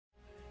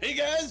Hey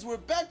guys, we're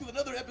back with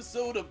another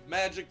episode of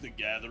Magic the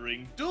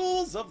Gathering,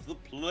 Duels of the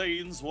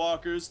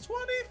Planeswalkers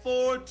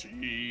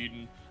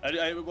 2014.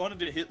 I wanted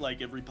to hit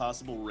like every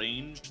possible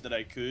range that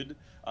I could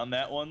on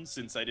that one,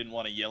 since I didn't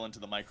want to yell into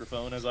the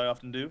microphone as I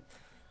often do.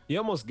 You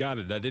almost got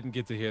it. I didn't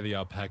get to hear the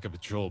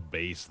AlpacaPatrol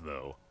bass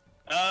though.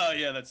 Oh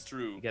yeah, that's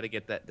true. You gotta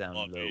get that down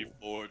low.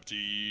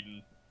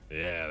 2014.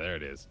 Yeah, there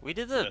it is. We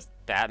did the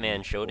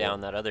Batman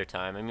showdown that other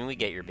time. I mean, we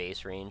get your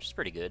base range. It's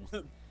pretty good.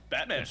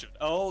 Batman should.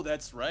 Oh,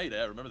 that's right.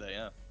 I remember that.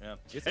 Yeah.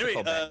 Just Anyway,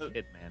 call Bat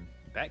Kid, man.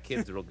 Bat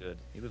Kid's real good.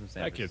 He lives in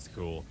San That kid's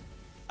cool.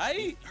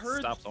 I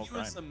heard Stops that all he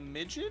was a crime.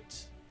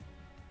 midget.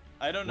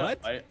 I don't know.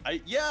 What?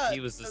 Yeah. He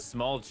was a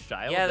small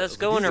child. Yeah, that that's was-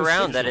 going He's a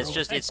around that it's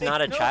six-year-old. just, it's I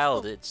not a know.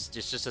 child. It's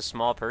just a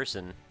small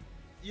person.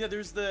 Yeah,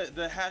 there's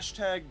the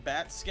hashtag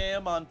bat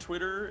scam on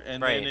Twitter,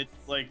 and Right. then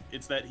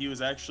it's that he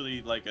was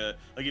actually like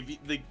if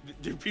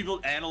the people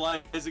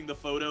analyzing the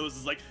photos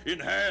is like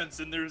enhance,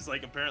 and there's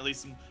like apparently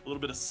a little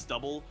bit of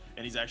stubble,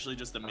 and he's actually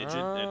just a midget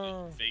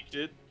Oh. and faked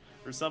it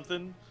or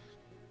something.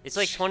 It's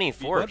like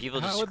 24 What- people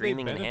how just would they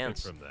screaming benefit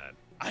enhance. from that?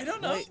 I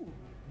don't know.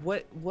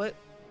 What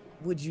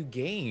would you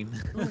gain?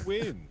 Who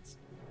wins?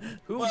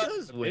 Who Well,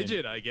 does win?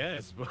 Midget, I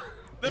guess. but-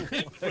 The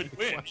midget would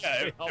win.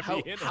 Yeah. I'll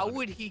be in How on it.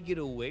 would he get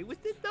away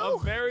with it A though?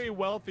 very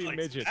wealthy Like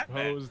midget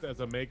Batman. posed as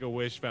a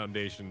Make-A-Wish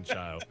Foundation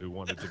child who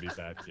wanted to be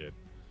Bat Kid.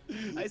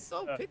 I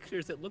saw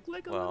pictures. It looked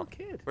like a Well, little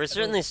kid. We're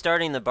certainly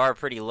starting the bar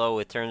pretty low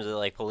in terms of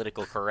like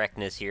political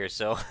correctness here,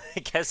 so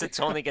I guess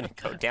it's only going to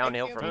go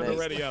downhill from Turn this.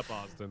 already up,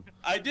 Austin.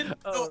 I didn't.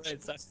 Oh, oh,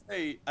 right, sorry.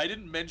 Hey, I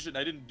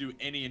didn't do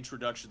any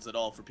introductions at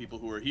all for people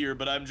who are here,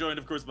 but I'm joined,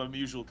 of course, by my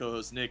usual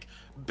co-host Nick,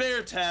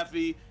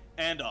 BaerTaffy,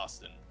 and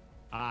Austin,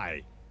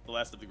 Aye. the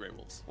last of the Grey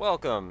Wolves.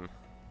 Welcome.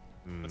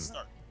 Let's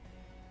start.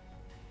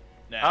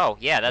 Now. Oh,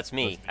 yeah, that's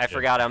me. Let's I begin.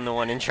 forgot I'm the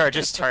one in charge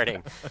of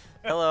starting.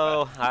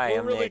 Hello, hi, We're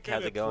I'm really Nick. good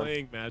How's at it going?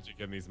 playing Magic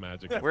in these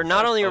Magic. We're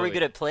not only are we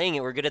good at playing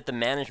it, we're good at the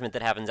management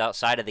that happens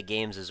outside of the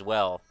games as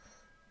well.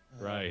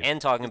 right.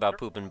 And talking about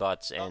poop and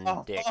butts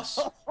and dicks.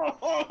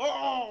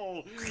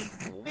 Whoa!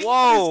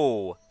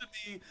 Whoa!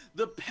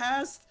 The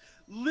past,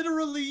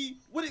 literally,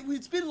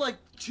 it's been like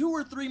 2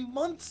 or 3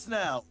 months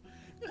now.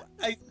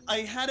 I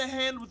had a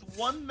hand with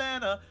 1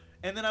 mana,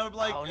 and then I would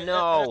like. Oh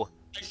no!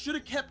 I should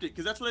have kept it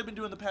because that's what I've been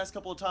doing the past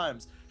couple of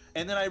times.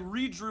 And then I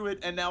redrew it,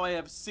 and now I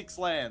have 6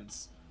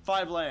 lands,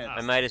 5 lands.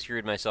 I might have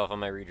screwed myself on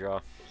my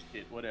redraw.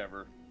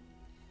 Whatever.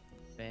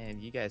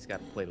 Man, you guys got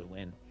to play to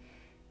win.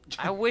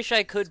 I wish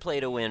I could play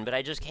to win, but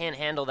I just can't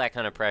handle that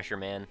kind of pressure,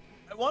 man.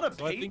 I want to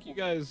So I think you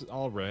guys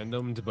all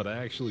randomed, but I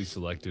actually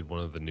selected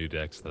one of the new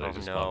decks that I Oh,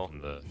 just no. bought from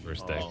the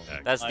first deck Oh.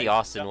 pack. That's the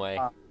Austin way.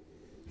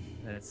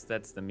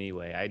 That's the me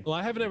way. Well,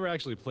 I haven't ever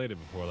actually played it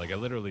before. Like, I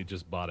literally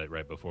just bought it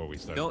right before we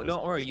started. this.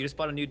 Don't worry. You just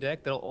bought a new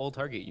deck that'll all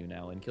target you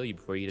now and kill you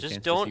before you get a Just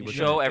chance to see don't what's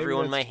show in it.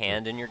 everyone Maybe my that's true.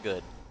 hand and you're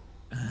good.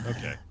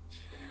 Okay.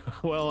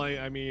 Well,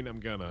 I mean, I'm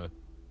gonna.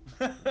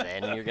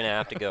 Then you're gonna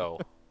have to go.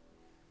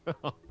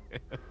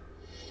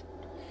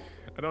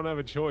 I don't have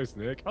a choice,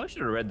 Nick. Probably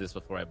should have read this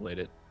before I played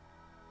it.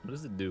 What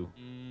does it do?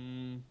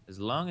 As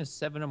long as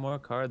 7 or more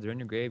cards are in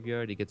your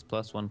graveyard, he gets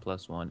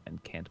 +1/+1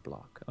 and can't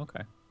block.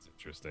 Okay, It's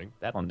interesting.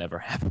 that'll never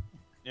happen.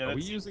 Yeah, Are we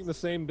that's- using the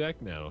same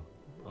deck now,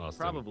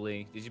 Austin?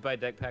 Probably. Did you buy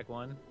deck pack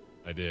 1?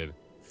 I did.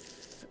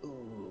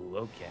 Ooh,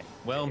 okay.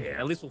 Well,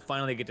 at least we'll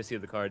finally get to see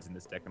the cards in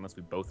this deck, unless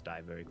we both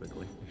die very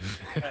quickly.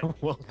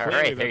 Well, All right,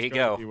 clearly there that's you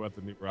gonna go. be what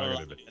the new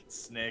prerogative is.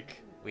 Alliance,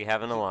 Nick. We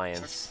have an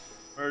alliance.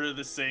 Murder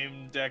the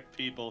same deck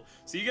people.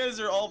 So you guys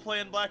are all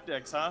playing black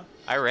decks, huh?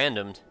 I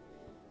randomed.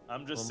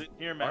 I'm just Well, sitting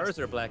here, man. Ours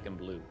are black and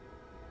blue.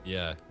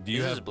 Yeah. Do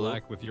you This is have blue.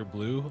 black with your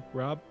blue,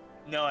 Rob?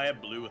 No, I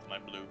have blue with my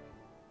blue.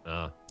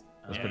 Ah,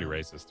 that's Yeah. pretty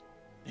racist.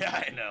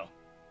 Yeah, I know.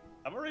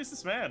 I'm a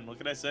racist man. What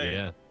can I say?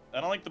 Yeah. I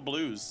don't like the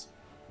blues.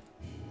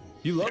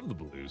 You love the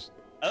blues.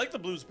 I like the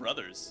Blues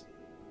Brothers.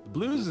 The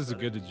blues is a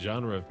good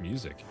genre of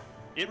music.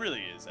 It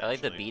really is. I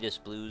like the actually. Beatus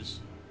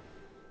Blues.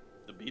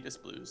 The Beatus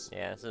Blues.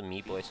 Yeah, it's a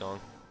Meat Boy song.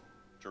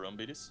 Jerome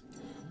Beatus.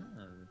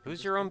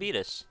 Who's your own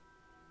Beatus?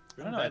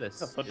 I don't know. Bettis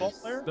He's a football is-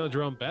 player? No,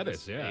 Jerome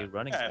Bettis, A yeah.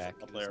 running Yeah, back.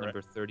 football He's player, right?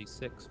 number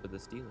 36 for the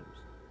Steelers.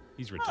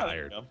 He's Oh, there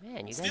you retired. go.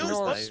 Man, you guys Steelers know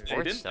all won this today,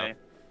 sports didn't stuff.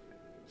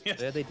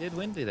 they? Yeah, they did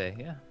win today,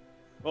 yeah.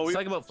 Well, Let's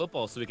talk about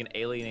football so we can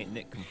alienate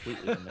Nick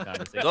completely from the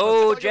conversation. Go Let's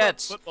talk about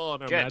Jets! football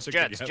in our Jets, Magic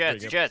Jets, the Jets,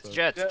 Gathering Jets, episode.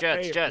 Jets,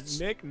 Jets, Hey, Jets.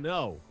 Nick,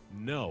 no.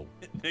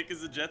 Nick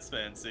is a Jets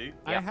fan, see?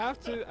 I have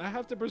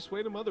to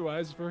persuade him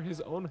otherwise for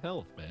his own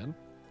health, man.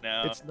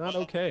 No. It's not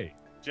okay.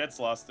 Jets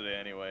lost today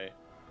anyway.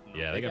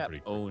 Yeah, they got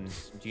pretty owned.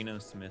 Geno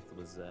Smith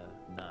was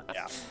not.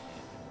 Yeah.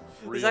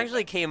 This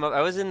actually came up.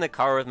 I was in the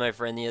car with my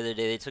friend the other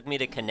day. They took me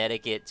to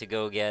Connecticut to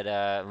go get,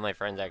 my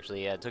friends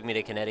actually took me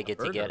to Connecticut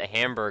to get a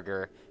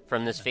hamburger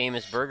from this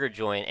famous burger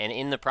joint. And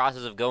in the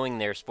process of going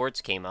there,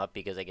 sports came up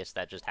because I guess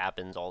that just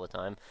happens all the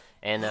time.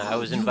 And I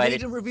was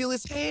invited. You made him reveal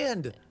his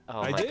hand.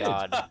 Oh I my did.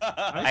 god.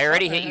 I I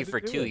already thought I hit you had to for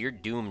do 2. it. You're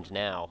doomed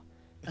now.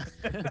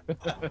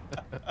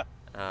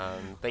 But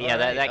All yeah,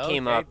 right, that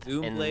came okay, up.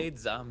 and Doomblade,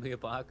 zombie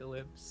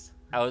apocalypse.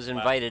 I was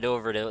invited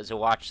over to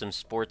watch some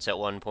sports at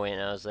one point,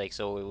 and I was like,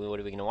 so what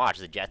are we going to watch?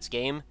 The Jets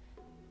game?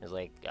 He's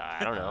like,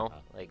 I don't know,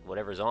 like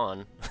whatever's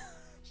on.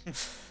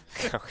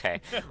 Okay.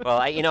 Well,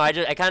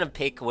 I kind of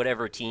pick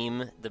whatever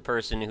team the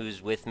person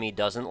who's with me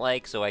doesn't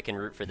like, so I can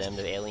root for them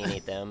to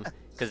alienate them,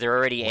 because they're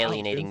already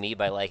alienating me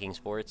by liking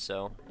sports.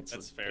 So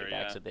That's fair.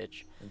 payback's Yeah. a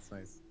bitch. That's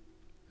nice.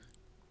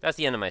 That's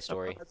the end of my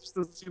story. That just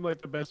doesn't seem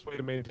like the best way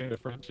to maintain a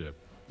friendship.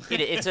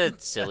 It's a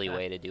silly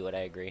way to do it. I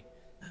agree.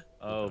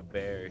 Oh,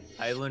 Bear.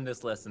 I learned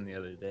this lesson the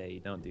other day. You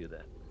don't do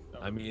that.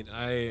 I mean,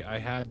 I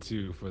had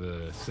to for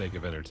the sake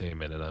of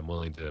entertainment, and I'm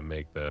willing to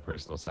make the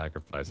personal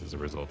sacrifice as a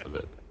result of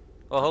it.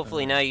 Well,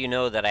 hopefully now you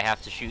know that I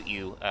have to shoot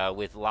you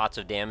with lots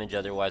of damage,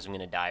 otherwise I'm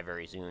going to die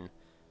very soon.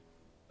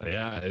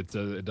 Yeah,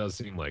 it does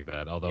seem like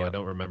that, although Yep. I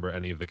don't remember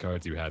any of the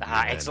cards you had. in your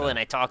Ah, hand excellent.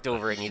 now. I talked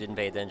over it and you didn't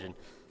pay attention.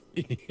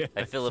 Yeah,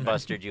 I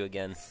filibustered you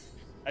again.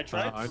 I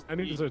tried. I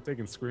need to start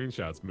taking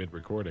screenshots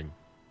mid-recording.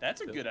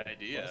 That's a good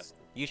idea.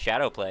 You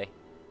shadow play.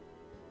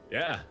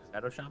 Yeah.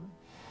 Shadow Shaman?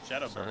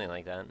 Shadow burn. Something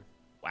like that.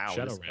 Wow,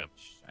 Shadow this Ramp.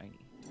 card's shiny.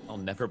 I'll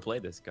never play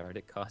this card.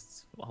 It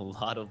costs a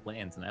lot of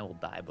lands, and I will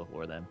die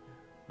before then.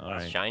 All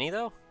It's right. shiny,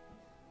 though?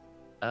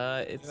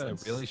 It's Yeah, a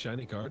really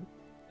shiny card.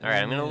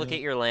 Alright, I'm going to look at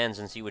your lands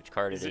and see which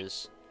card it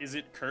is. Is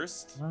it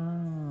cursed?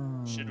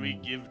 Oh. Should we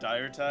give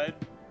Dire Tide?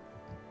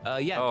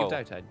 Yeah, Oh. give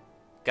Dire Tide.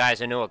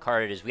 Guys, I know what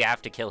card it is. We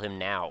have to kill him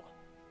now.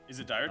 Is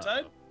it Dire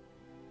Tide?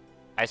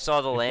 I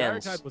saw the If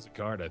lands. Gyaratype was a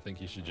card, I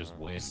think you should just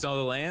win. You saw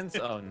the lands?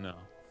 Oh, no.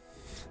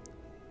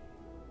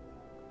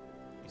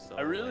 You saw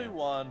I the really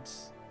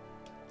lands.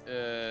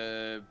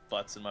 want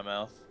butts in my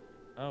mouth.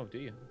 Oh, do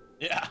you?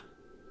 Yeah,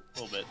 a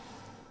little bit.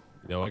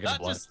 You know, I can Not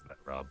blast just- that,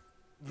 Rob.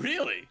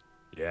 Really?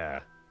 Yeah,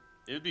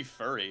 It would be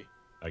furry.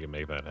 I can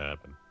make that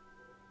happen.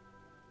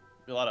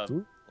 Be a lot of.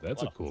 Ooh,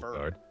 that's a lot of cool fur.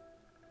 card.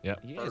 Yeah.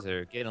 You guys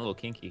are getting a little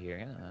kinky here.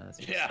 Yeah, that's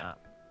a good Yeah.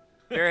 stop.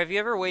 Bear, have you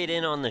ever weighed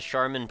in on the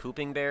Charmin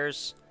pooping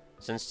bears?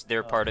 Since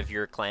they're part of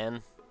your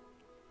clan?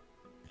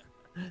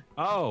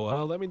 Oh,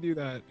 well, let me do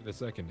that in a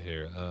second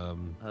here.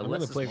 I'm less gonna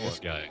is play more. this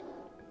guy.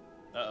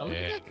 Uh-oh. Oh,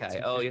 Yeah, that that's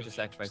guy. Oh, you have to interesting.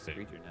 sacrifice the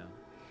creature now.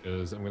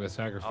 Because I'm gonna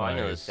sacrifice Oh, I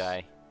know this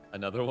guy.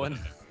 Another one?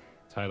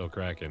 Tidal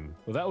Kraken.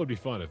 Well, that would be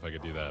fun if I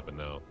could do that, but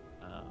no.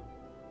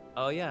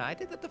 Oh, yeah, I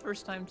did that the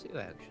first time too,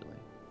 actually.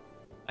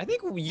 I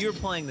think you're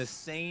playing the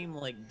same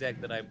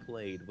deck that I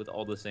played with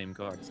all the same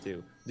cards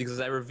too. Because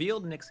I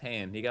revealed Nick's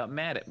hand, he got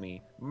mad at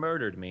me,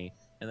 murdered me,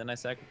 and then I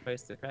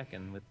sacrificed the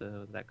Kraken with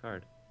that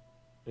card.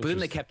 But then they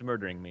Interesting. kept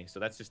murdering me, so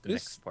that's just the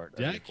This next part of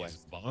the deck is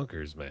quest.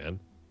 bonkers, man.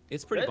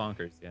 It's pretty That-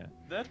 bonkers, yeah.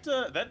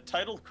 That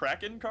title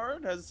Kraken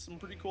card has some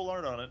pretty cool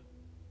art on it.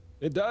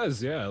 It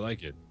does, yeah, I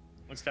like it.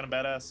 Looks kind of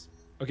badass.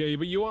 Okay,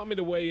 but you want me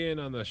to weigh in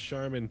on the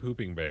Charmin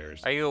pooping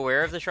bears? Are you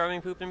aware of the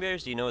Charming Pooping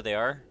Bears? Do you know what they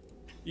are?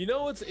 You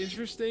know what's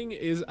interesting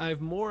is I've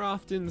more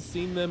often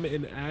seen them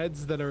in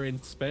ads that are in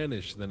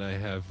Spanish than I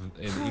have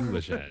in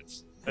English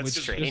ads. That's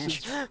which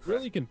strange. is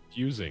really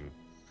confusing.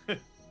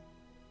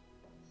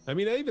 I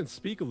mean, I even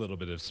speak a little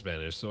bit of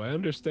Spanish, so I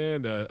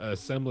understand a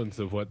semblance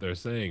of what they're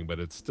saying, but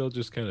it's still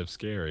just kind of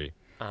scary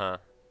Uh-huh.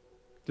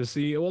 to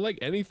see. Well, like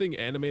anything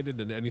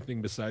animated and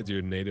anything besides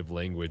your native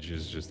language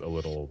is just a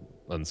little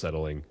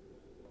unsettling.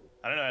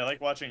 I don't know. I like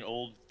watching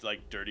old,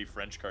 dirty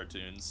French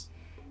cartoons.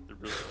 They're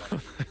really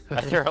fun.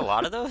 Are there a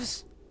lot of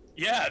those?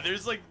 Yeah,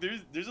 there's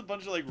a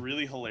bunch of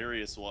really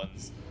hilarious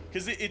ones.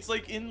 Cause it's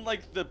in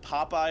the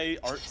Popeye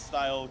art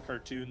style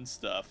cartoon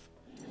stuff,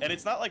 and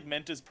it's not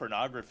meant as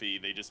pornography.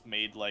 They just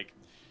made I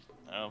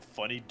don't know,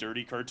 funny,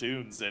 dirty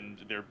cartoons, and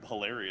they're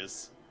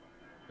hilarious.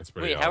 That's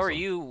pretty Wait, how are awesome.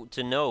 you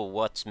to know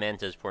what's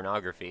meant as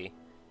pornography?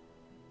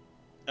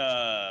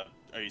 Are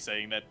you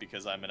saying that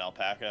because I'm an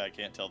alpaca, I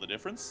can't tell the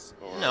difference?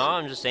 Or... No,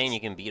 I'm just saying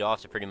you can beat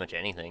off to pretty much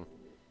anything.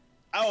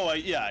 Oh,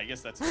 yeah, I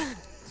guess that's.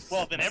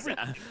 Well, then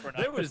everything. is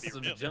There was pornography,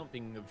 some really.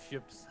 jumping of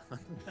ships.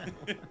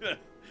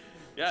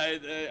 Yeah,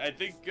 I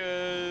think.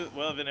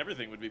 Well, then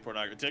everything would be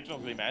pornography.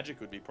 Technically, magic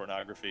would be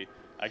pornography.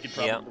 I could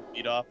probably Yep.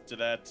 beat off to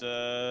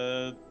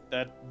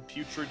that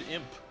putrid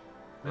imp.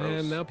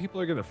 Man, now people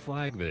are gonna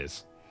flag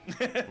this.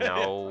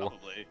 No.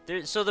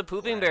 Probably. So the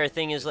pooping bear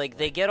thing is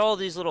they get all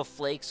these little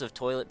flakes of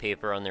toilet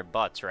paper on their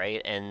butts,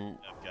 right? And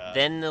Oh, God.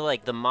 then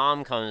the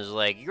mom comes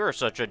you're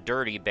such a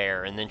dirty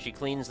bear, and then she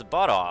cleans the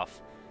butt off.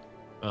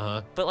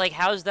 Uh-huh. But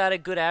how's that a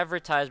good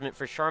advertisement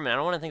for Charmin? I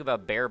don't want to think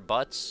about bear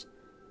butts.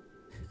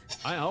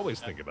 I always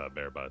think about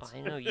bear butts.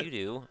 I know you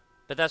do.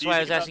 But that's Do you why I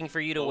was think about asking for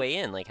you to both? weigh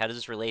in. How does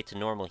this relate to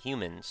normal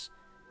humans?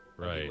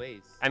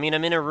 Right. I mean,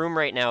 I'm in a room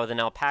right now with an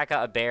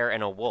alpaca, a bear,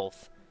 and a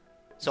wolf.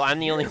 So I'm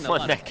the only You're in a one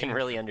lot that of can pain.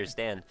 really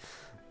understand.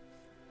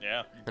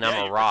 Yeah. And Yeah,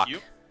 I'm a you- rock,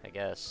 you- I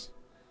guess.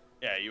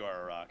 Yeah, you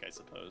are a rock, I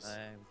suppose.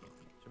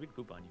 Should we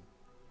poop on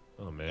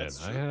you? Oh man,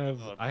 That's I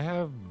true.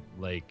 have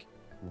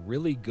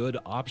really good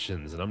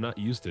options, and I'm not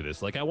used to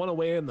this. I want to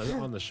weigh in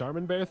on the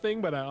Charmin bear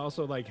thing, but I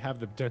also have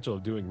the potential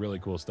of doing really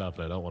cool stuff,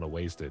 and I don't want to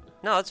waste it.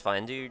 No, that's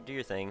fine. Do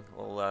your thing.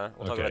 We'll talk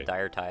Okay. about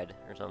Dire Tide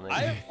or something. I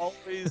have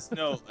always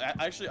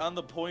actually on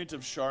the point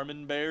of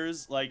Charmin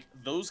bears,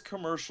 those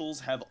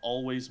commercials have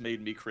always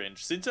made me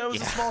cringe since I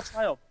was a small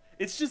child.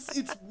 It's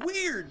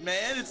weird,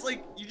 man. It's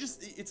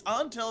it's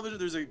on television.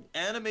 There's an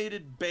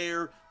animated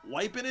bear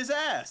wiping his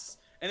ass,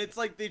 and it's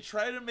like they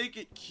try to make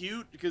it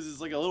cute because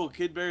it's like a little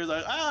kid bear is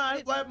like,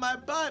 I wipe my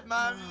butt,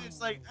 mommy. It's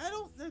like, I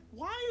don't.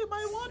 Why am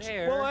I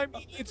watching? Well, I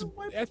mean,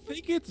 I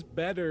think it's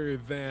better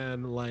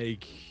than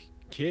like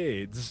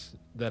kids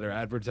that are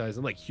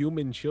advertising, like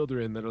human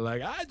children that are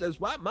like, I just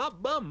wipe my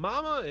bum,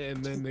 mama,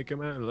 and then they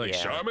come out and like,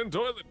 Charmin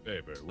toilet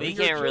paper. Well, you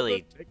can't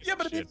really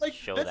but it's like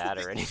show that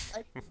or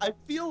anything. I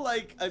feel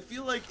like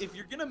if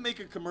you're gonna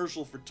make a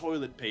commercial for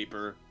toilet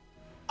paper,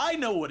 I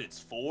know what it's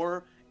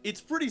for. It's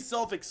pretty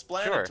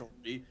self-explanatory.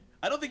 Sure.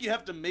 I don't think you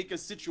have to make a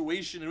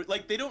situation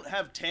like they don't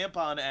have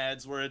tampon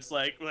ads where it's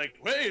like,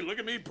 hey, look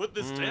at me put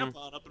this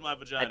tampon up in my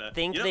vagina. I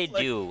think they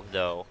do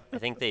though. I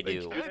think they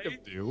do. They kind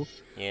of do.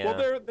 Yeah.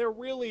 Well, they're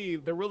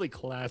really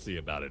classy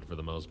about it for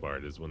the most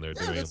part. Is when they're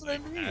doing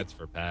ads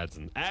for pads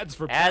and ads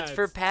for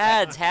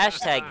pads.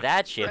 Hashtag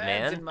that shit,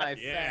 Pads man. in my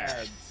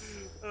fads.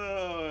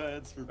 Oh,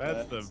 ads for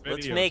pads. That's the video.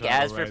 Let's make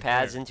ads for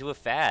pads into a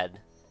fad.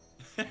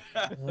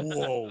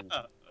 Whoa.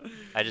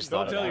 I just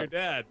Don't thought tell of your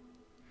that. dad.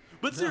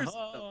 But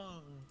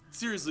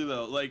seriously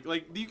though, like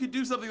you could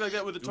do something like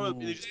that with a toilet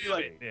paper. You just be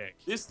like,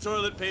 this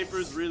toilet paper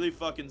is really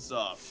fucking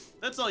soft.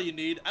 That's all you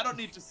need. I don't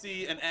need to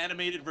see an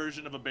animated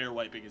version of a bear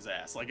wiping his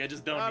ass. Like I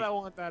just don't. I don't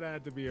want that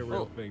ad to be a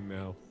real thing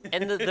now.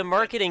 And the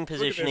marketing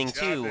positioning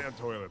too.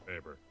 Toilet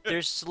paper.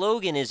 Their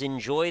slogan is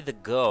 "Enjoy the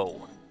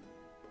go."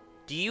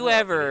 Do you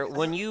ever,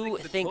 when you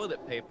think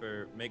toilet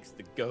paper makes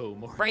the go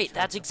more? Right,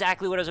 that's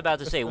exactly what I was about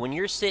to say. When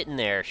you're sitting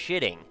there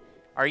shitting,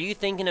 are you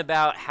thinking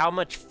about how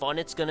much fun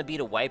it's gonna be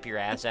to wipe your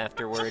ass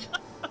afterward?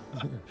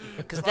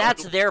 Because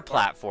that's their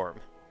platform.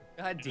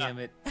 God damn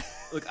it!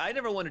 Look, I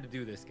never wanted to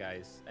do this,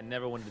 guys. I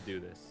never wanted to do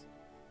this.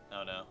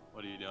 Oh no,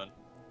 what are you doing?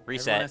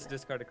 Reset. Everyone has to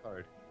discard a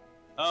card.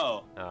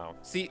 Oh.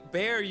 See,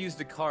 Bear used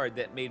a card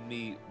that made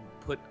me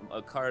put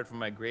a card from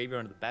my graveyard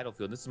onto the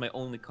battlefield. This is my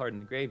only card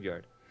in the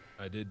graveyard.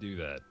 I did do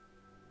that.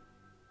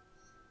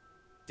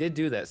 Did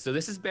do that. So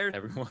this is Bear,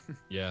 everyone.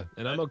 Yeah,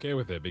 and I'm okay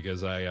with it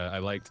because I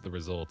liked the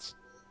results.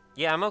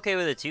 Yeah, I'm okay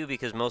with it too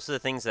because most of the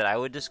things that I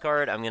would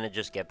discard, I'm gonna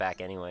just get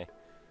back anyway.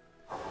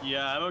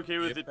 Yeah, I'm okay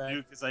with it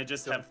too because I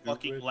just have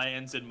fucking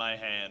lands in my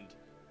hand.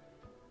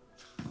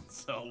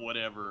 So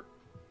whatever.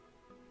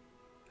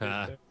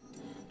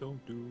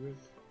 Don't do it.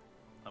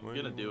 I'm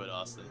gonna do it,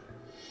 Austin.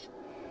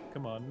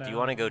 Come on now. Do you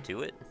want to go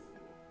to it?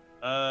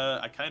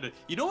 I kind of.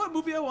 You know what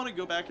movie I want to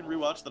go back and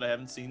rewatch that I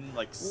haven't seen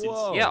like since?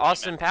 Yeah,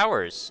 Austin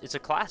Powers. It's a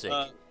classic.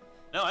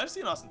 No, I've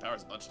seen Austin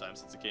Powers a bunch of times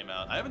since it came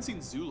out. I haven't seen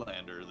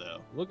Zoolander though.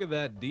 Look at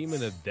that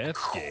demon of death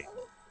gate.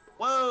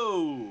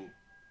 Whoa!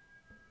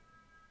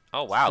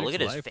 Oh wow, Six look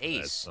at his life for that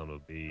face. son of a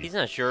bee. He's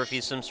not sure if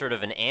he's some sort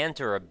of an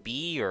ant or a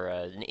bee or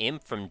an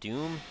imp from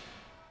Doom.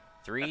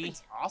 That 3.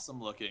 thing's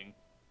awesome looking.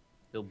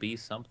 He'll be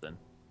something.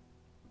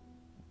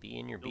 Be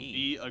in your He'll bee.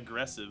 be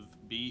aggressive.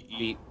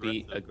 Be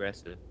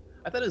aggressive.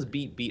 I thought it was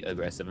beat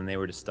aggressive, and they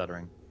were just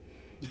stuttering.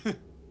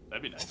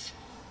 That'd be nice.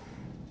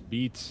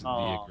 Beat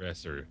the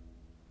aggressor.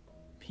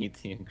 Beat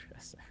the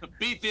aggressor.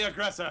 Beat the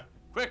aggressor!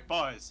 Quick,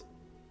 boys!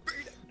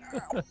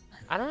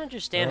 I don't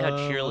understand how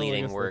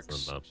cheerleading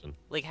works.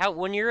 Like how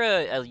when you're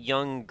a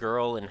young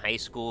girl in high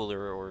school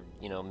or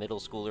you know middle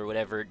school or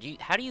whatever,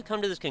 how do you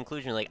come to this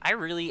conclusion? Like I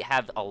really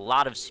have a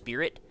lot of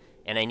spirit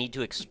and I need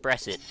to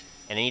express it,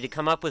 and I need to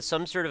come up with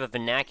some sort of a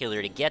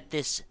vernacular to get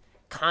this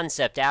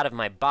concept out of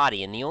my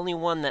body, and the only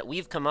one that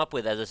we've come up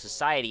with as a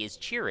society is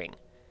cheering.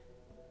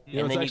 You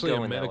know, it's actually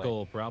a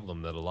medical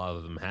problem that a lot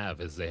of them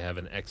have is they have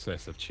an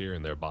excess of cheer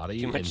in their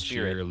body, Too much and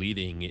spirit.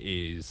 cheerleading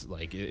is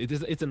like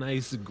it's a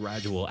nice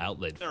gradual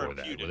outlet for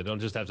that, where they don't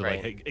just have to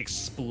like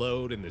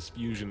explode in this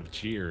fusion of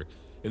cheer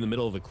in the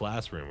middle of the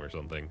classroom or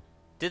something.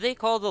 Did they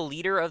call the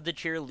leader of the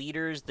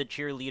cheerleaders the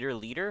cheerleader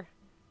leader?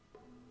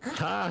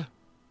 Ha!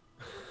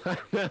 I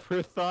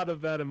never thought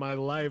of that in my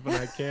life, and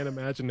I can't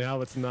imagine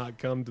how it's not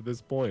come to this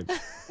point.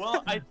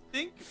 Well, I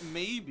think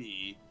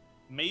maybe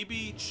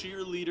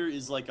cheerleader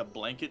is like a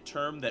blanket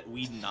term that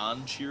we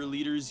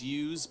non-cheerleaders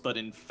use, but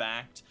in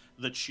fact,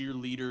 the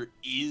cheerleader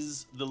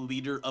is the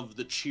leader of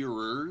the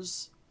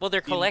cheerers. Well,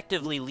 they're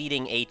collectively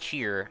leading a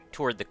cheer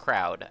toward the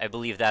crowd. I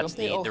believe that's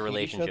the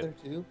relationship.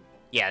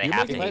 Yeah, they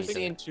have to.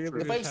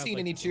 If I've seen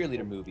any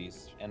cheerleader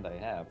movies, and I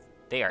have,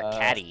 they are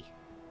catty.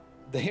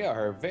 They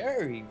are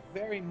very,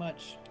 very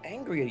much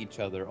angry at each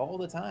other all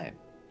the time.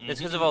 It's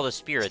because of all the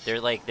spirit.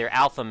 They're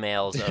alpha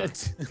males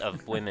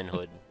of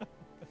womanhood.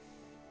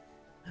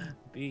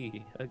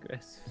 Be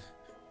aggressive.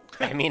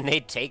 I mean, they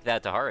take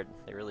that to heart.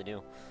 They really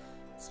do.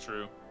 It's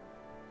true.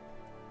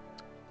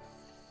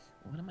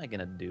 What am I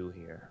gonna do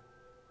here?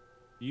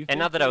 And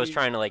not that I was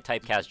trying to like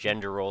typecast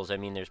gender roles. I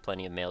mean, there's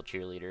plenty of male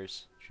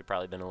cheerleaders. Should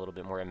probably been a little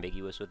bit more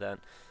ambiguous with that.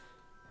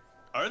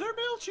 Are there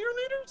male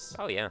cheerleaders?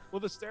 Oh yeah.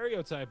 Well, the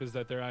stereotype is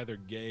that they're either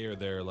gay or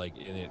they're like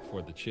in it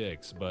for the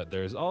chicks, but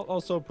there's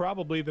also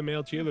probably the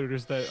male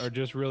cheerleaders that are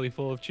just really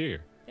full of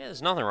cheer. Yeah,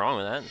 there's nothing wrong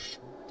with that.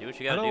 Do what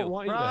you gotta do.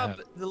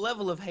 Rob, the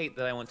level of hate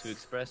that I want to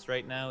express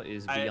right now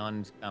is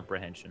beyond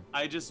comprehension.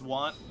 I just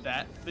want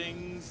that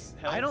thing's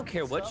health. I don't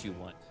care what you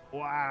want.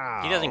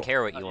 Wow. He doesn't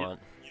care what you want.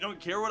 You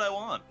don't care what I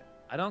want.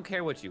 I don't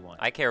care what you want.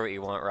 I care what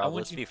you want, I Rob. want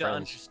Let's you be to friends.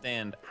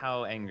 understand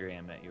how angry I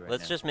am at you right now.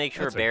 Let's just make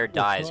sure That's a Bear cool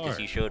dies because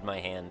card. he showed my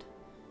hand.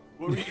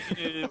 What were you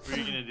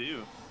gonna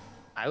do?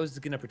 I was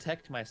gonna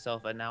protect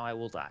myself, and now I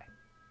will die.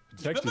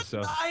 Protect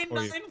yourself. or you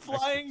 9/9 protect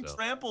flying yourself.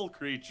 trample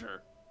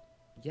creature.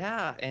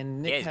 Yeah, and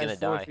Yeah, Nick he's gonna has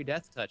die. 4/3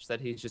 death touch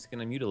that he's just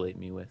gonna mutilate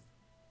me with.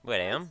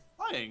 Wait, I am?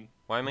 Flying.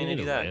 Why am I You gonna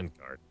need do a that? land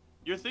card.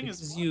 Your thing is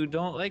Because you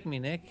don't like me,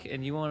 Nick,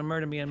 and you want to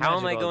murder me and How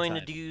am I going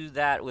to do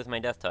that with my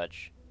death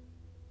touch?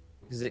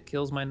 Because it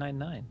kills my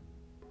 9/9,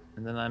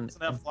 and then I'm.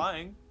 doesn't have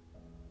flying.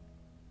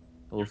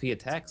 Well, if he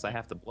attacks, I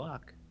have to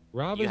block.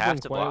 Rob You has have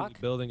been to quietly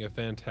block? building a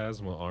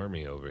phantasmal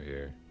army over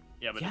here.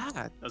 Yeah, but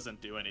Yeah. it doesn't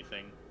do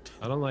anything.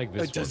 I don't like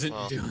this It doesn't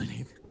Well, do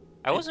anything.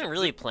 I wasn't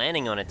really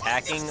planning on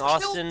attacking Kill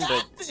Austin,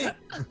 that but thing!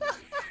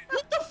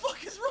 What the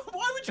fuck is wrong?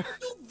 Why would you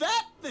kill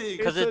that thing?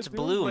 'Cause it's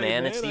blue, Doomblade,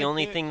 man. It's the I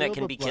only can't thing that kill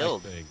can the be black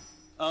killed. thing.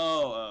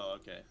 Oh,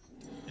 okay.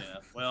 Yeah.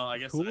 Well, I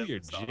guess. Cool I your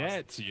lose off.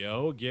 jets,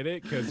 yo. Get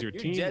it? Because your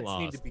Your team jets lost.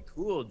 need to be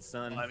cooled,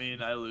 son. I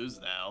mean, I lose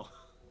now.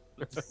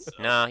 So-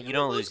 Nah, you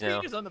don't lose Those now.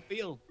 creatures on the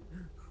field.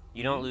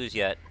 You don't lose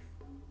yet.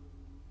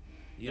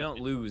 You don't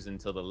lose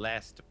until the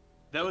last.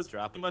 That was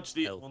drop pretty much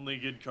the health. only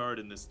good card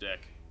in this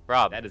deck.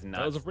 Rob, That is not.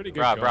 That was a pretty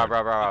good Rob, card.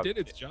 Rob. It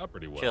did its job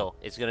pretty well. chill.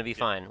 It's gonna be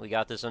fine. We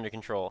got this under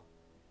control.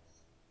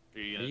 Are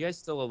you Are gonna you guys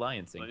still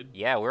alliancing? played?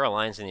 Yeah, we're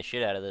alliancing the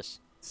shit out of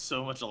this.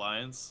 So much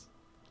alliance.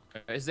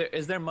 Is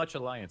there much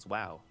alliance?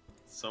 Wow.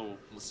 So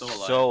alliance.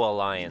 So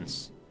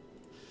alliance.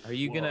 Are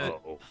you gonna?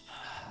 Whoa.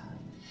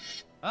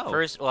 Oh.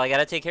 First, well, I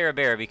gotta take care of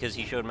Bear because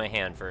he showed my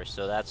hand first,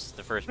 so that's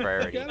the first You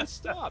priority. gotta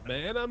stop,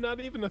 man. I'm not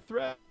even a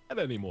threat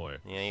anymore.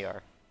 Yeah, you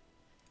are.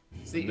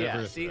 See, Never yeah.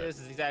 a See, threat. this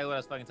is exactly what I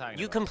was fucking talking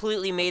You about.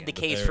 completely made the The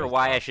case bear for is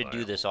why I on should do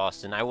fire. this,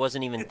 Austin. I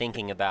wasn't even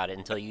thinking about it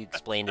until you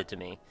explained it to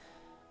me.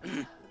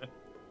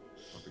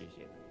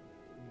 Appreciate it.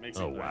 Makes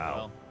Oh, it wow.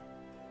 Well,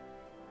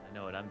 I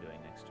know what I'm doing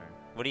next turn.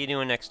 What are you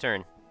doing next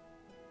turn?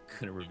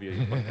 Gonna reveal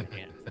your fucking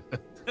hand.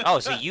 Oh,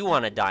 so you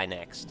want to die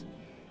next?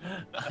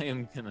 I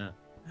am gonna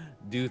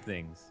do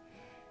things.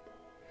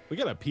 We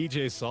got a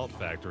PJ Salt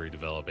factory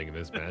developing in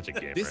this Magic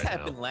game This right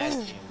happened now. last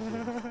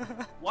game.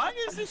 Too. Why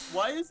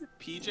is it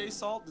PJ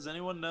Salt? Does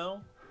anyone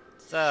know?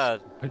 It's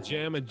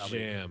Pajama Probably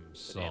Jam The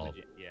Salt.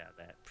 damage- Yeah,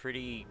 that.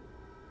 pretty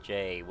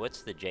J.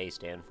 What's the J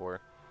stand for?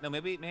 No,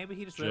 maybe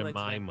he just really likes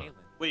Van Jemima. Halen.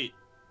 Wait,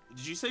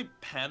 did you say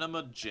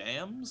Panama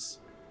Jams?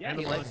 Yeah, he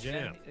Panama likes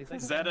Jam.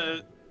 Is that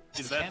a?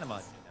 Is that Panama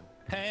Jam?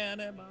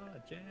 Panama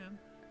Jam.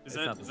 is It's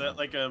that not the is that same.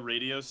 like a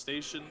radio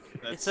station?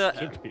 That's It's a-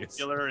 Could be a-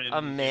 popular in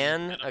A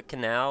man, a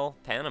canal,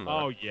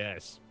 Panama. Oh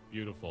yes,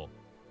 beautiful.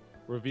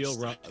 Reveal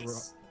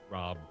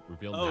Rob.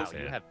 Reveal Oh, Nick's You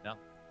hand. have no.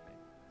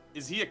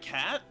 Is he a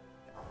cat?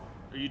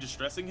 Are you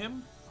distressing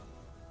him?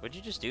 What'd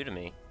you just do to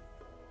me?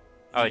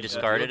 Oh, I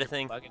discarded a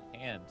thing? Fucking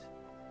hand.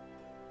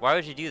 Why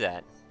would you do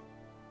that?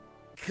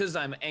 Cause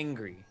I'm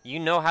angry. You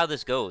know how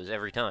this goes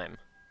every time.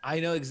 I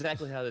know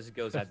exactly how this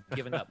goes. I've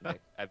given up,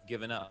 Nick. I've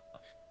given up.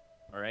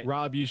 All right.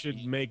 Rob, you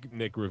should make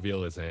Nick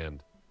reveal his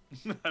hand.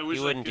 I wish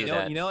You wouldn't I do could.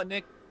 that. You know what,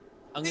 Nick?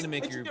 I'm gonna Nick,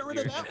 make why'd you your, get rid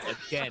your of that one?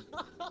 again.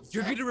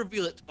 You're gonna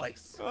reveal it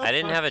twice. I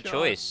didn't Oh have a my God.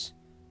 choice.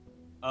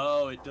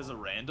 Oh, it does a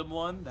random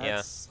one? That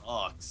Yeah.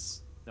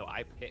 sucks. No,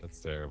 I picked. That's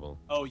terrible.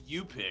 Oh,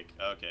 you pick.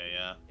 Okay,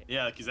 yeah.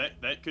 Yeah, because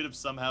that could have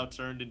somehow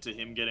turned into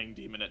him getting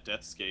Demon at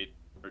Death's Gate.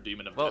 Or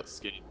Demon of Well, Death's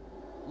Gate.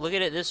 Look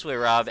at it this way,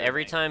 Rob.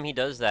 Every time he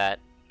does that,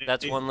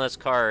 that's If- one less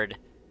card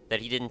that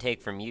he didn't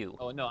take from you.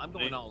 Oh no, I'm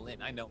going Hey. all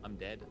in. I know I'm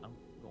dead. I'm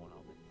going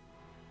all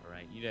in. All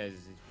right, you guys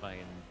fucking.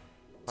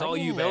 It's Why all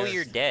do you know Bears.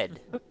 you're dead.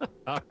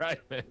 All right,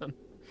 man.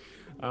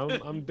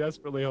 I'm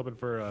desperately hoping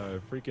for a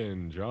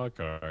freaking draw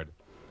card.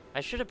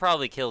 I should have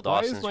probably killed Why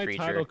Austin's is my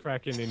creature. title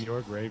cracking in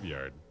your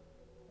graveyard?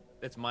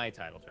 That's my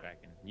title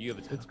Kraken. You have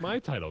a title. It's my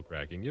title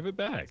cracking. Give it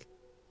back.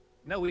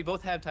 No, we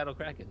both have title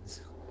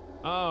Krakens.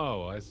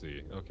 Oh, I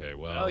see. Okay,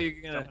 well. Oh, you're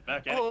gonna. Jumping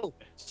back at Oh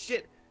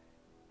shit!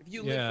 If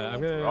you Yeah, live I'm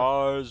for gonna.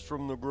 Rise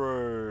from the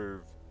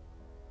grave.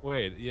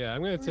 Wait, yeah,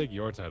 I'm gonna take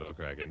your title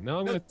cracking. No,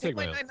 I'm No, gonna take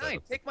my own 9/9.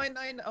 title. Take my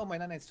 9. Oh, my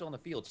 9/9's still in the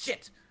field.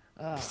 Shit.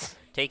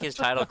 Take his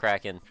title,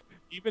 Kraken.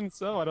 Even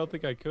so, I don't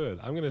think I could.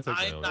 I'm gonna take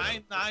my own.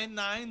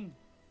 9999.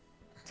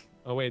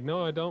 Oh wait,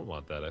 no, I don't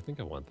want that. I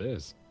think I want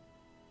this.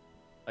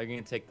 I'm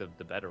gonna take the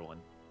better one.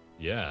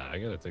 Yeah, I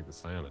gotta take the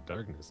Scion of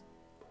Darkness.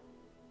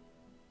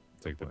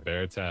 Take the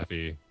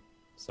BaerTaffy,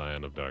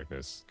 Scion of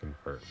Darkness,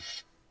 confirmed.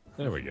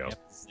 There we go. Yep,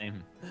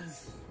 same. Our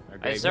I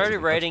graveyards started are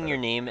much writing better. your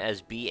name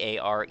as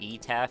B-A-R-E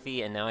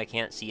Taffy, and now I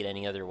can't see it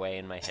any other way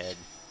in my head.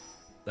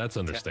 That's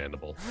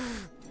understandable.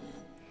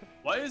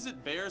 Why is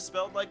it bear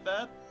spelled like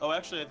that? Oh,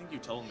 actually, I think you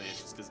told me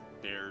it's just because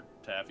Bear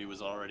Taffy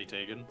was already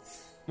taken.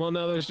 Well,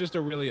 no, there's just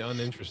a really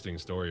uninteresting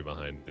story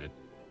behind it,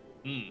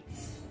 Hmm.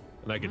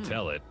 and I could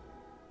tell it.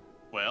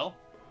 Well,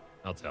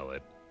 I'll tell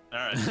it. all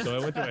right. So I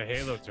went to a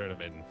Halo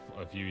tournament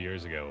a few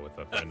years ago with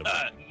a friend of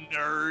mine.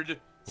 Nerd.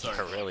 Sorry.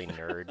 You're really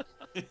nerd.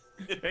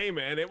 Hey,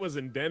 man, it was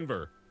in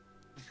Denver.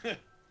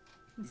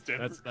 Is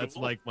Denver That's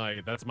cool? like my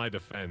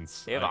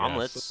defense. They have I guess.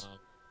 omelets.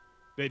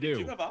 They You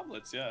do. have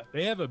omelets, yeah.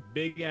 They have a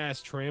big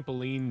ass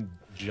trampoline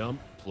jump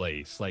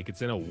place. Like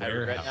it's in a regret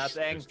warehouse.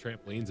 nothing. There's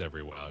trampolines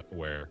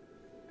everywhere.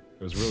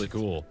 It was really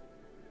cool.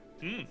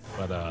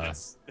 But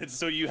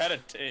So you had a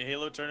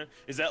Halo tournament.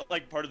 Is that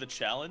like part of the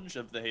challenge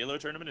of the Halo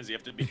tournament? Is you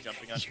have to be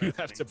jumping on? you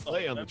have to trampolines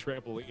play all on the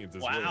time? trampolines.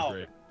 It's Wow.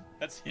 really great.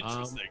 That's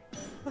interesting.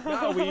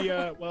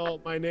 No, well,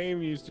 my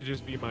name used to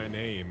just be my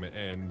name,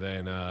 and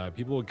then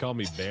people would call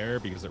me Bear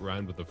because it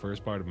rhymed with the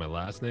first part of my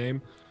last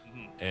name,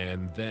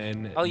 and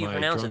then Oh, you my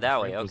pronounce it drunk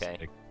that way. friend was Okay,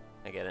 like-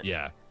 I get it.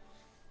 yeah.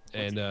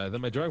 And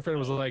then my drunk friend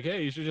was like,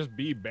 "Hey, you should just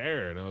be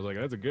Bear," and I was like,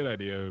 "That's a good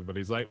idea," but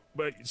he's like,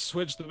 "But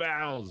switch the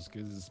vowels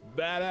because it's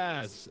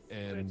badass,"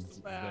 and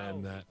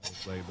then that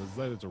was like,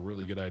 "That's a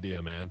really good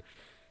idea, man."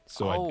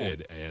 So Oh. I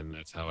did, and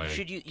that's how I.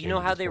 Should you came know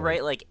to how this they point.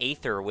 write like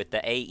Aether with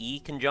the AE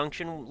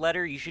conjunction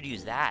letter? You should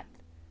use that.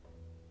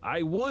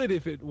 I would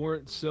if it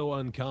weren't so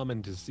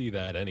uncommon to see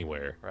that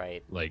anywhere,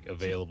 Right. like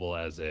available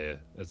as a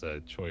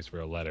choice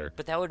for a letter.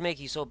 But that would make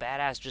you so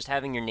badass just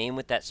having your name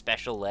with that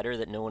special letter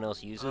that no one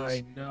else uses.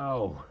 I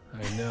know.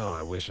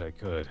 I wish I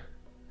could.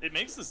 It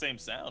makes the same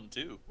sound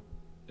too.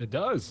 It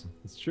does.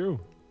 It's true.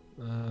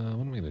 What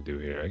am I gonna do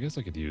here? I guess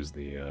I could use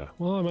the.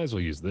 Well, I might as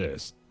well use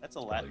this. That's a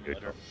Probably Latin good.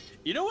 letter.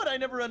 You know what I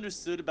never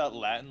understood about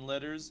Latin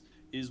letters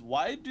is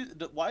why do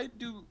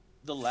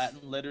the Latin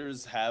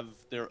letters have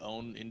their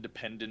own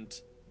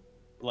independent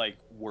like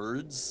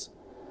words?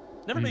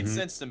 Never made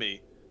sense to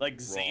me. Like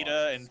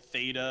zeta and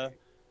theta.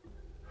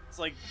 It's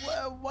like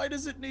why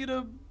does it need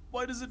a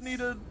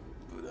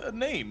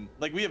name?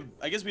 Like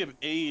I guess we have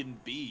A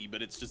and B,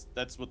 but it's just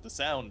that's what the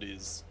sound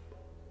is.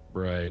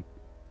 Right.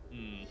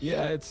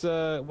 Yeah, it's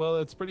well,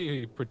 it's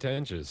pretty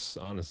pretentious.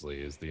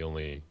 Honestly, is the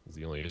only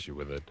issue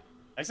with it.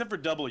 Except for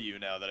W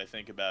now that I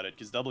think about it,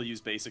 because W is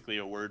basically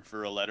a word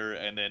for a letter,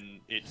 and then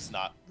it's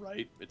not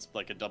right. It's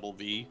like a double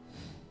V.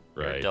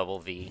 Or Right. double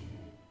V.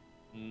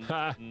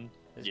 Ha!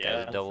 This Yeah.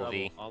 guy's a double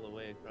V. All the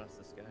way across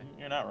the sky.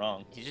 You're not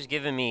wrong. He's just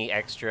giving me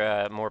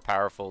extra, more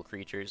powerful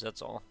creatures.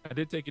 That's all. I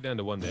did take you down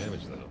to 1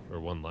 damage though, or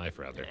 1 life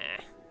rather,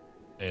 Nah.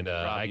 and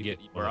I get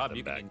one of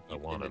them back if I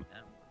want him.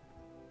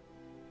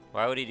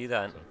 Why would he do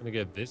that? So I'm gonna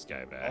get this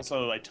guy back.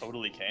 Also, I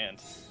totally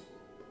can't.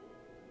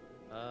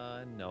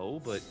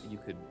 No, but you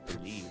could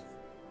believe.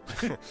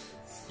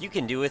 You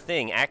can do a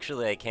thing.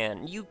 Actually, I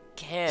can. You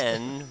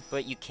can,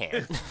 but you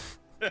can't.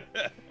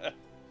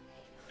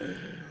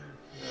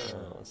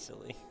 Oh,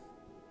 silly.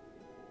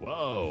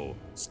 Whoa!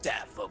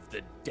 Staff of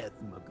the Death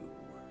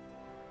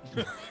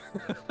Magoo.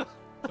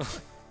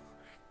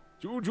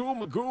 Juju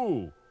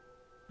Magoo!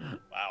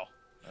 Wow.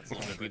 That's a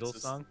Beatles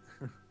song?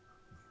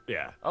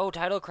 Yeah. Oh,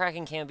 title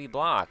cracking can't be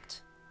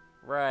blocked.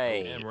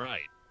 Right. Damn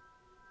right.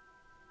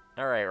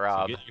 All right, So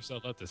Rob. get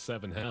yourself up to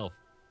 7 health.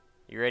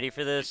 You ready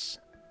for this?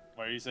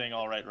 Why are you saying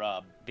all right,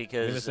 Rob?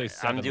 Because say I'm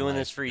 7 doing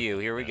life. this for you.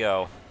 Here we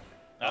go.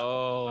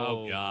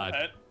 Oh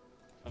God.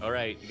 All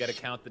right, you got to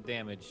count the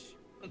damage.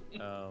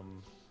 2,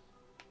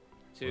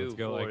 Let's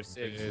go 4, like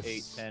 6,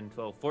 this. 8, 10,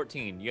 12,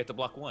 14. You have to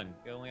block 1.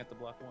 You only have to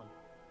block 1.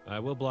 I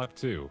will block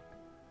 2. You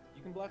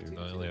can block 2.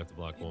 I only have to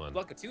block You can 1.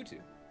 block a 2-2.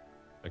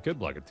 I could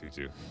block a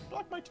 2-2.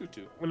 Block my 2-2.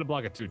 I'm gonna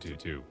block a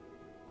 2-2-2. You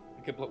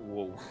could block.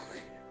 Whoa.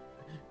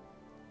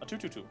 A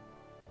 2-2-2.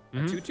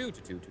 Mhm.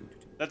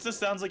 2-2-2-2-2-2. That just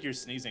sounds like you're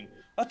sneezing.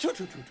 A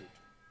 2-2-2-2.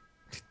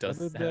 It does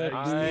What did sound that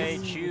like do? I Yeah.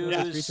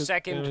 choose Creature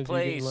second damage, you gain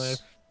place. life.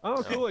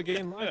 Oh, cool! I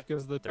gain life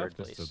because of the Third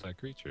toughness place. of that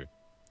creature.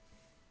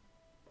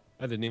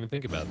 I didn't even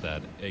think about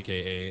that.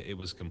 AKA, it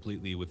was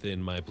completely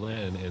within my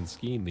plan and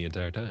scheme the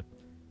entire time.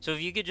 So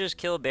if you could just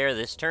kill Bear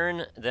this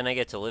turn, then I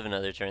get to live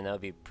another turn. That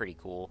would be pretty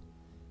cool.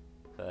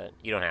 But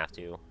you don't have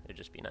to. It'd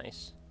just be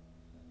nice.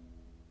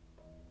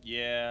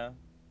 Yeah.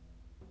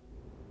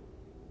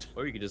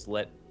 Or you could just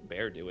let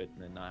Bear do it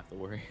and then not have to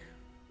worry.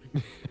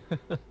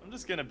 I'm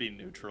just gonna be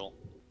neutral.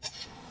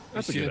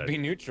 That's a You good should be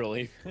idea. neutral.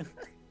 Yeah.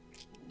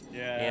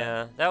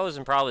 Yeah, that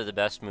wasn't probably the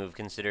best move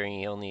considering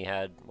he only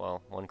had,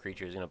 well, 1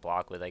 creature he's going to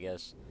block with, I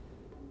guess.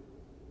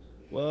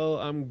 Well,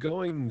 I'm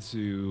going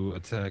to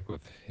attack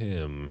with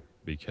him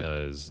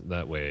because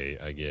that way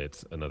I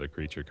get another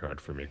creature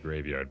card from your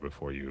graveyard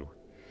before you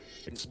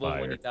Well,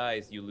 expire. when he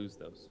dies, you lose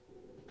those.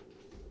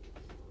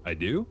 I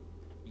do?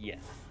 Yeah.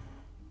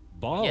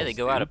 Balls. Yeah, they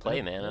go out dude. of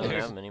play, man. I don't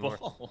have them anymore.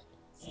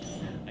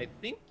 I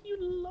think you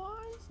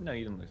lost. No,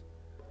 you didn't lose.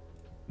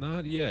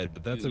 Not yet,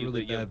 but that's you, a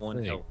really you have bad 1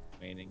 thing. health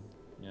remaining.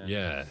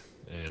 Yeah,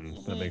 and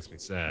that makes me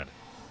sad.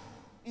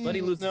 But he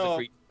loses a No.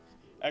 creature.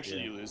 Actually,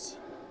 Yeah. you lose.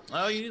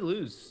 Oh, you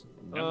lose.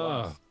 You Oh.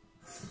 lost.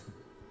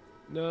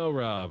 No,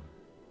 Rob.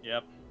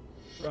 Yep.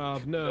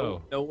 Rob,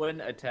 no. No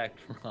one attacked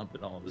Rob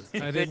at all this.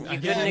 I You didn't-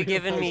 couldn't yeah, have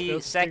given because me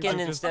those things second are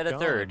just instead of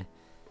gone. third.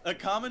 A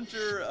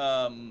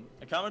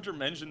commenter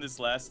mentioned this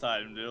last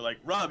time. They're like,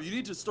 Rob, you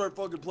need to start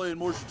fucking playing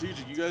more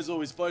strategic. You guys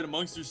always fight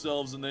amongst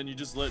yourselves, and then you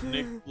just let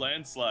Nick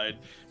landslide.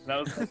 And I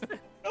was like, you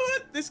know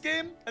what? This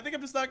game, I think I'm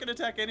just not gonna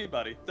attack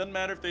anybody. Doesn't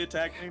matter if they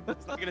attack me. I'm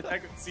just not gonna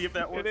attack them. See if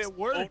that works. it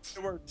worked.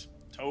 Totally worked.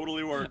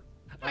 Totally worked.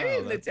 I Oh,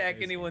 didn't that's attack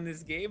amazing. anyone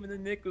this game, and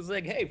then Nick was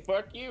like, "Hey,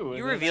 fuck you." You and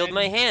then revealed I-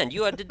 my hand.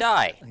 You had to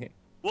die.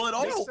 Well, it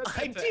also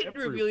I didn't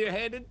reveal your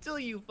hand until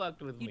you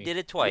fucked with me. You did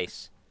it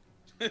twice.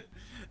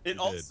 it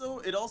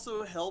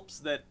also helps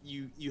that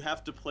you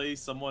have to play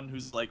someone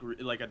who's like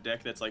a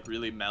deck that's like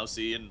really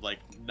mousy and like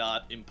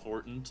not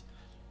important,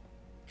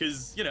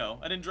 because you know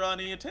I didn't draw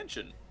any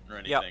attention or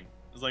anything. Yep.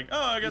 It's like,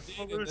 oh, I got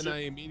You did, and then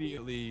I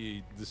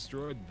immediately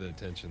destroyed the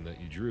attention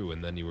that you drew,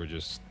 and then you were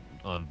just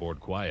on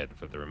board quiet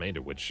for the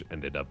remainder, which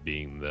ended up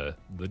being the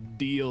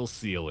deal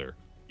sealer.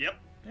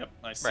 Yep.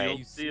 I You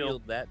sealed.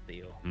 sealed that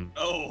deal.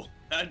 Oh,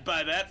 I'd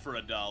buy that for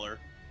 $1.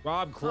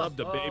 Rob clubbed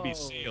a baby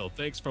seal.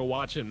 Thanks for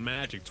watching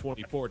Magic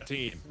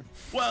 2014.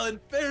 Well, in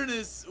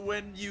fairness,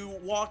 when you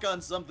walk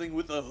on something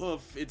with a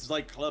hoof, it's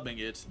like clubbing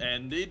it,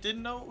 and it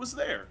didn't know it was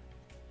there.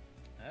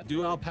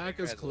 Do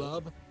alpacas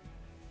club?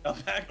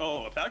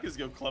 Alpacas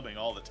go clubbing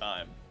all the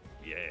time.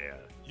 Yeah.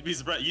 You'd be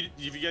surprised.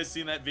 Have you guys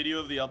seen that video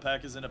of the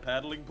alpacas in a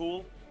paddling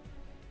pool?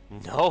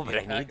 No, but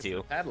I need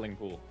to. Paddling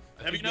pool.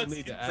 Have you not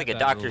seen It's like a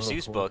Dr.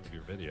 Seuss book.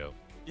 Your video.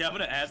 Yeah, I'm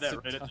gonna add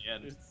that right at the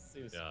end.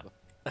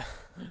 Yeah.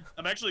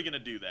 I'm actually gonna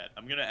do that.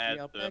 I'm gonna add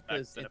the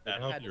alpacas alpacas in a in the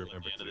paddling paddling pool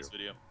at the end of this too.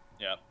 video.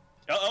 Yeah.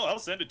 I'll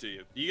send it to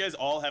you. You guys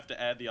all have to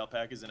add the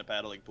alpacas in a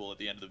paddling pool at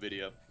the end of the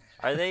video.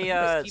 Are they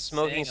Just keep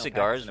smoking saying alpacas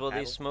cigars in a while they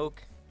paddle.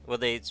 smoke? Will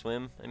they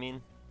swim? I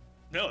mean,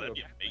 No, that'd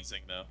be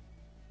amazing though.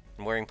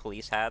 and wearing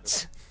police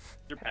hats.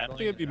 You're I paddling.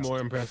 think it'd be more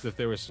impressive if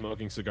they were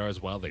smoking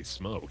cigars while they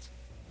smoked.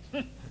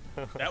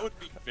 That would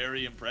be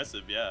very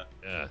impressive. Yeah.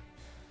 Yeah.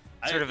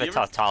 Sort of a You ever-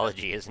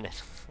 tautology, isn't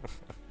it?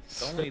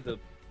 If only the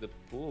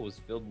pool was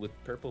filled with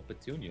purple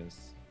petunias.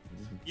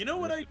 You know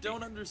what I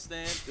don't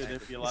understand?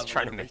 There'd be a lot He's of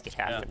trying to other make it reasons.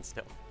 Yeah. happen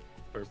still.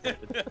 Purple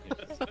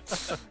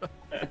petunias.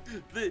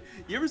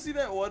 You ever see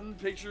that one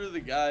picture of the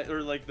guy,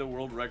 or like the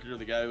world record of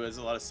the guy who has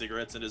a lot of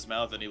cigarettes in his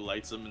mouth and he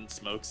lights them and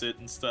smokes it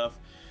and stuff?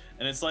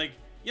 And it's like,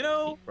 you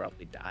know, He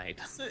probably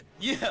died.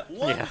 yeah,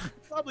 one, Yeah.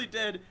 probably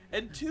dead,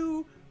 and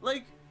two,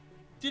 like,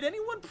 did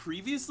anyone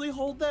previously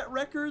hold that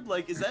record?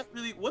 Like, is that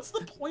really, what's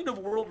the point of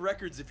world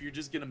records if you're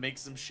just gonna make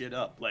some shit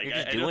up? Like, You're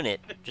just I doing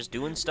don't- it. Just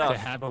doing To stuff.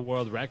 have a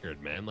world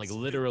record, man. Like,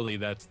 literally,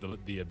 that's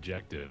the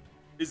objective.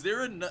 Is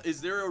there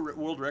a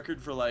world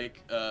record for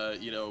like,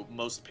 you know,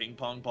 most ping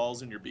pong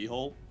balls in your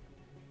beehole?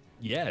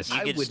 Yes. You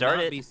I could would start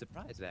not it. be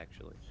surprised,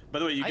 actually. By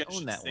the way, you I guys own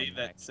should that say one,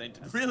 that actually.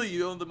 sentence. Really,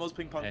 you own the most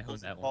ping pong I own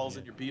that one, balls yeah.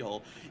 in your pee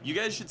hole. You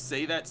guys should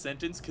say that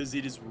sentence because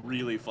it is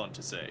really fun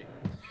to say.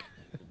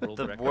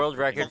 The world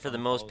record for the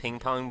ping most pong ping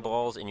pong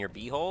balls in your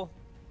beehole?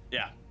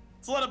 Yeah,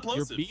 it's a lot of Your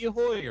plosive. bee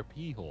hole or your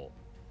pee hole?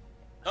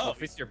 Oh,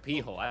 if it's your pee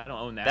hole, I don't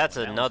own that. That's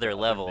one. That one's another for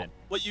other level. men.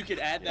 well, you could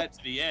add that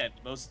to the end.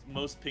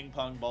 Most ping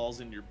pong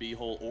balls in your bee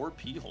hole or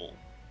pee hole.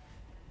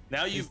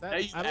 Now Is you've that- now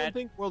you've I don't add-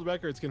 think world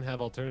records can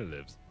have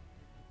alternatives.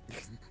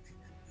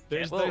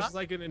 There's Well-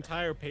 like an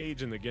entire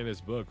page in the Guinness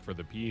book for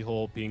the pee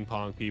hole ping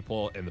pong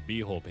people and the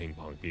bee hole ping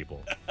pong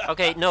people.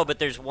 Okay, no, but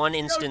there's one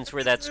instance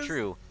where that's there's-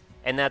 true.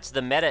 And that's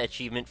the meta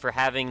achievement for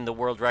having the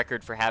world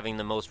record for having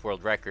the most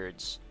world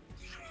records.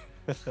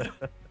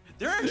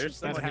 There actually There's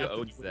someone who happened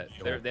owns with that.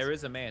 the There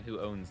is a man who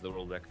owns the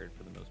world record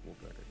for the most world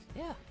records.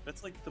 Yeah.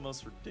 that's like the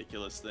most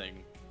ridiculous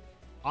thing.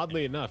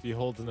 Oddly enough, he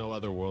holds no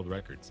other world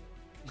records.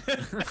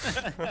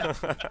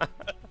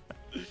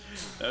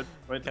 That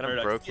right Kind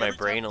of broke my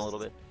brain a little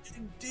bit.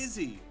 Getting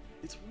dizzy.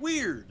 It's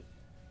weird.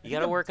 You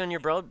gotta work on your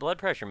blood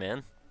pressure,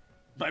 man.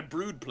 My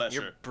brood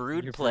pleasure. Your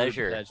brood Your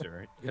pleasure.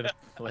 pleasure. You gotta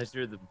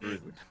pleasure the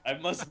brood. I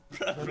must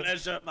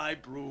pleasure my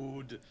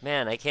brood.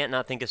 Man, I can't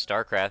not think of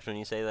StarCraft when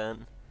you say that.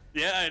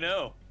 Yeah, I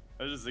know.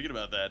 I was just thinking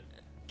about that.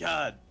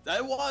 God,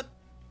 I want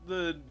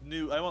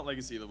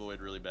Legacy of the Void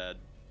really bad.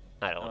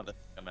 I I want don't. that to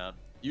come out.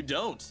 You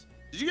don't.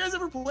 Did you guys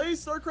ever play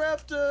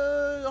StarCraft,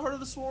 Heart of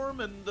the Swarm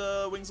and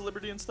Wings of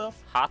Liberty and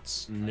stuff?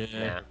 Hots? Nah.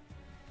 Nah.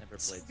 Never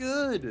It's played.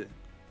 good.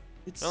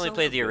 It's I only so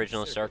played the good.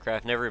 original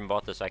StarCraft, never even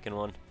bought the second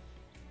one.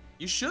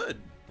 You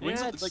should.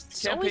 Yeah, of- it's, like,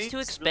 it's always too campaign's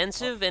really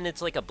expensive, and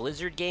it's like a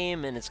Blizzard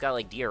game, and it's got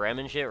like DRM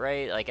and shit,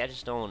 right? Like, I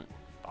just don't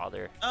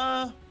bother.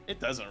 It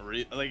doesn't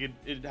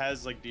it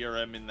has like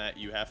DRM in that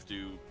you have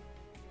to.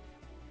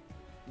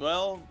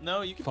 Well,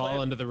 no, you can Fall play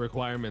it. under the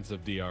requirements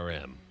of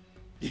DRM.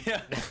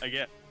 Yeah, I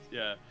guess.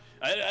 Yeah,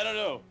 I don't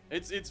know.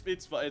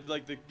 It's fun.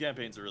 Like the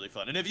campaigns are really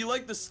fun, and if you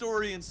like the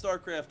story in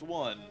StarCraft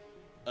 1,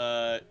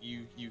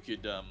 you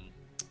could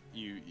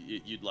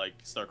you'd like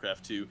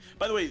StarCraft 2.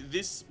 By the way,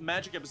 this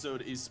Magic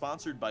episode is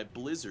sponsored by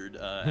Blizzard.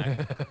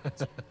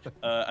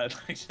 I'd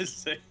like to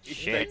say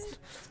Shit.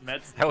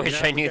 Mets. I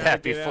wish I knew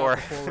that before.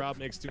 Before Rob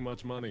makes too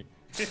much money.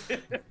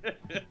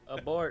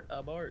 Abort.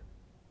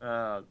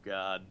 Oh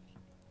God.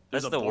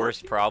 There's That's a the board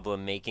worst here?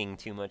 problem, making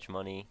too much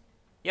money.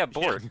 Yeah,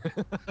 Bort.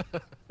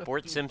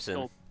 Bort Simpson.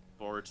 Oh,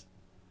 Bort.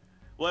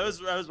 Well, I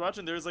was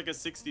watching. There was like a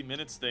 60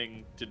 Minutes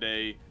thing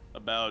today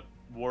about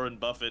Warren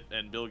Buffett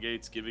and Bill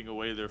Gates giving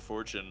away their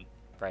fortune.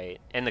 Right.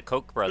 And the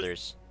Koch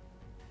brothers.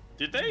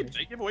 Did they?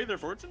 They give away their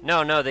fortune?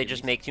 No, they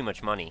just make too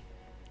much money.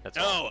 That's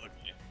all. Oh, okay.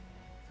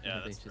 Yeah,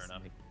 They that's fair just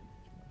enough. make-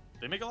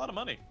 They make a lot of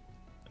money.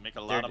 They make a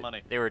They're- lot of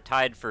money. They were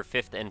tied for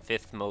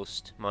fifth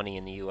most money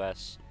in the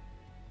U.S.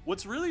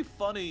 What's really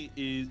funny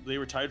is they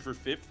were tied for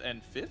fifth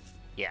and fifth.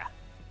 Yeah.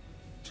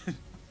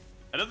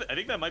 I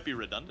think that might be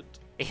redundant.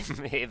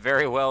 It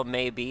very well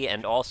may be,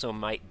 and also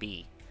might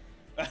be.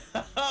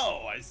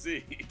 Oh, I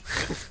see.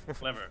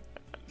 Clever.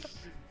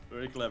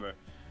 Very clever.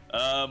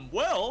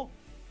 Well,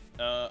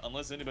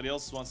 unless anybody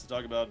else wants to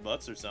talk about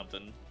butts or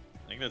something,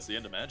 I think that's the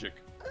end of Magic.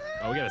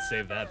 Oh, we gotta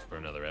save that for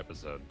another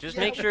episode. Just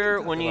Yeah, make we sure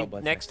can talk when you about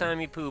butts next next time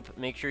you poop,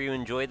 make sure you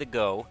enjoy the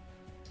go,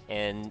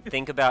 and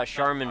think about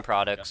Charmin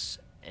products.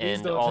 Please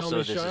And don't also, tell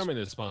me this Charmin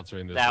is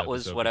sponsoring this that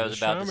was episode, what I was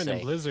because about to Charmin say.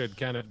 and Blizzard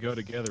kind of go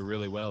together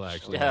really well,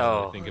 actually. Oh.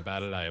 Now that I think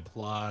about it, I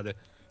applaud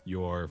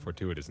your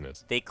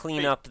fortuitousness. they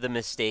clean up the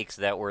mistakes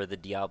that were the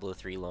Diablo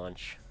 3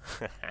 launch.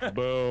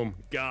 Boom.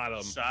 Got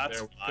him. Shots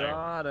fired.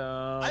 Got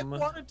I him.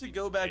 wanted to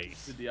go back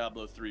Ace. to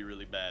Diablo 3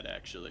 really bad,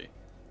 actually,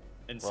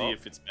 and see Well-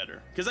 if it's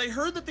better. Because I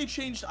heard that they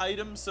changed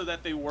items so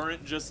that they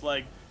weren't just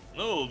like,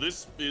 no,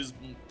 this is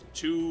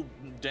 2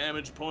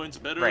 damage points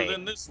better Right.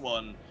 than this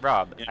one.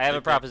 Rob, Yeah, I have a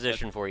like that-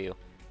 proposition for you.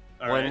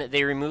 All When right.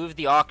 they remove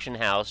the auction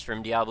house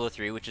from Diablo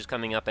 3, which is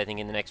coming up, I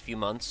think, in the next few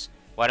months,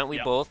 why don't we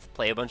Yeah. both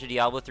play a bunch of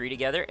Diablo 3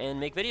 together and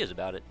make videos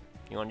about it?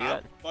 You want to do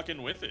I'm that?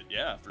 fucking with it,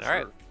 yeah, for All sure.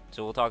 right.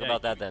 So we'll talk Yeah,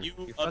 about that then. You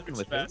You're fucking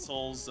with who?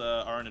 assholes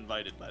aren't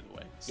invited, by the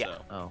way. Yeah.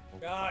 So. Oh.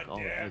 God all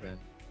of damn you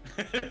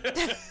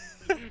it.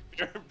 then.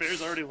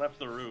 Bear's already left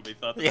the room. He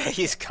thought. Yeah,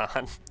 he's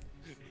gone.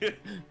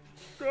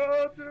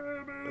 God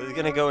damn it. He's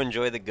gonna go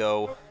enjoy the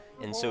go,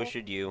 and so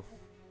should you.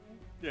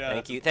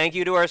 Yeah. Thank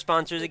you to our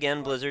sponsors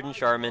again, Blizzard and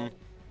Charmin.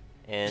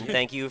 And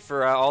thank you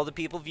for all the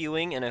people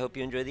viewing, and I hope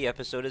you enjoyed the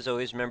episode. As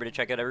always, remember to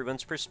check out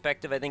everyone's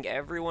perspective. I think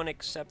everyone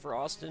except for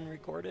Austin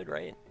recorded,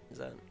 right? Is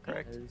that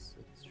correct? That's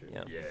true.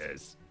 Yeah.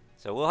 Yes.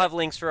 So we'll have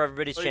links for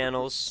everybody's Oh, yeah.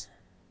 channels.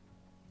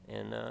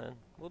 And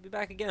we'll be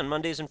back again.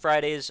 Mondays and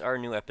Fridays are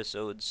new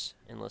episodes,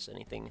 unless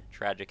anything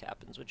tragic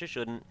happens, which it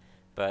shouldn't.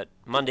 But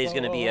Monday's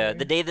going to be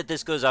the day that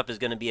this goes up is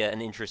going to be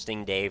an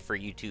interesting day for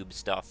YouTube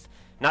stuff.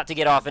 Not to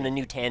get off in a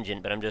new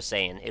tangent, but I'm just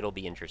saying it'll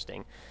be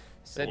interesting.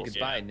 Said We'll-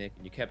 goodbye, Yeah. Nick,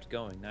 and you kept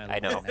going. Now I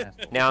look know. like an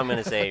asshole. Now I'm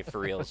going to say for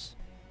reals.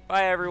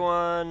 Bye,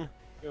 everyone.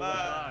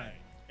 Bye.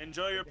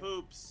 Enjoy your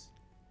poops.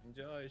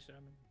 Enjoy,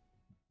 Charmin.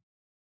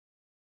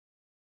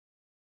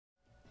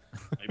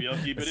 Maybe I'll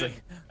keep it It's in.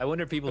 like, I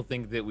wonder if people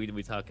think that we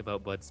talk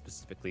about butts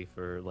specifically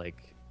for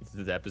like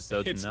the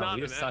episodes. It's No, not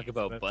we an just talk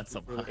about episode, butts a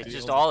that's the lot. It's deal.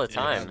 just all the Yeah,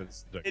 time.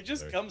 It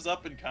just comes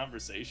up in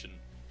conversation.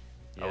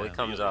 Oh, it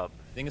comes up.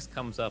 Things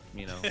comes up,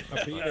 you know.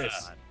 A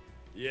penis.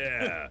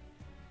 Yeah.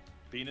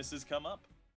 Penises come up.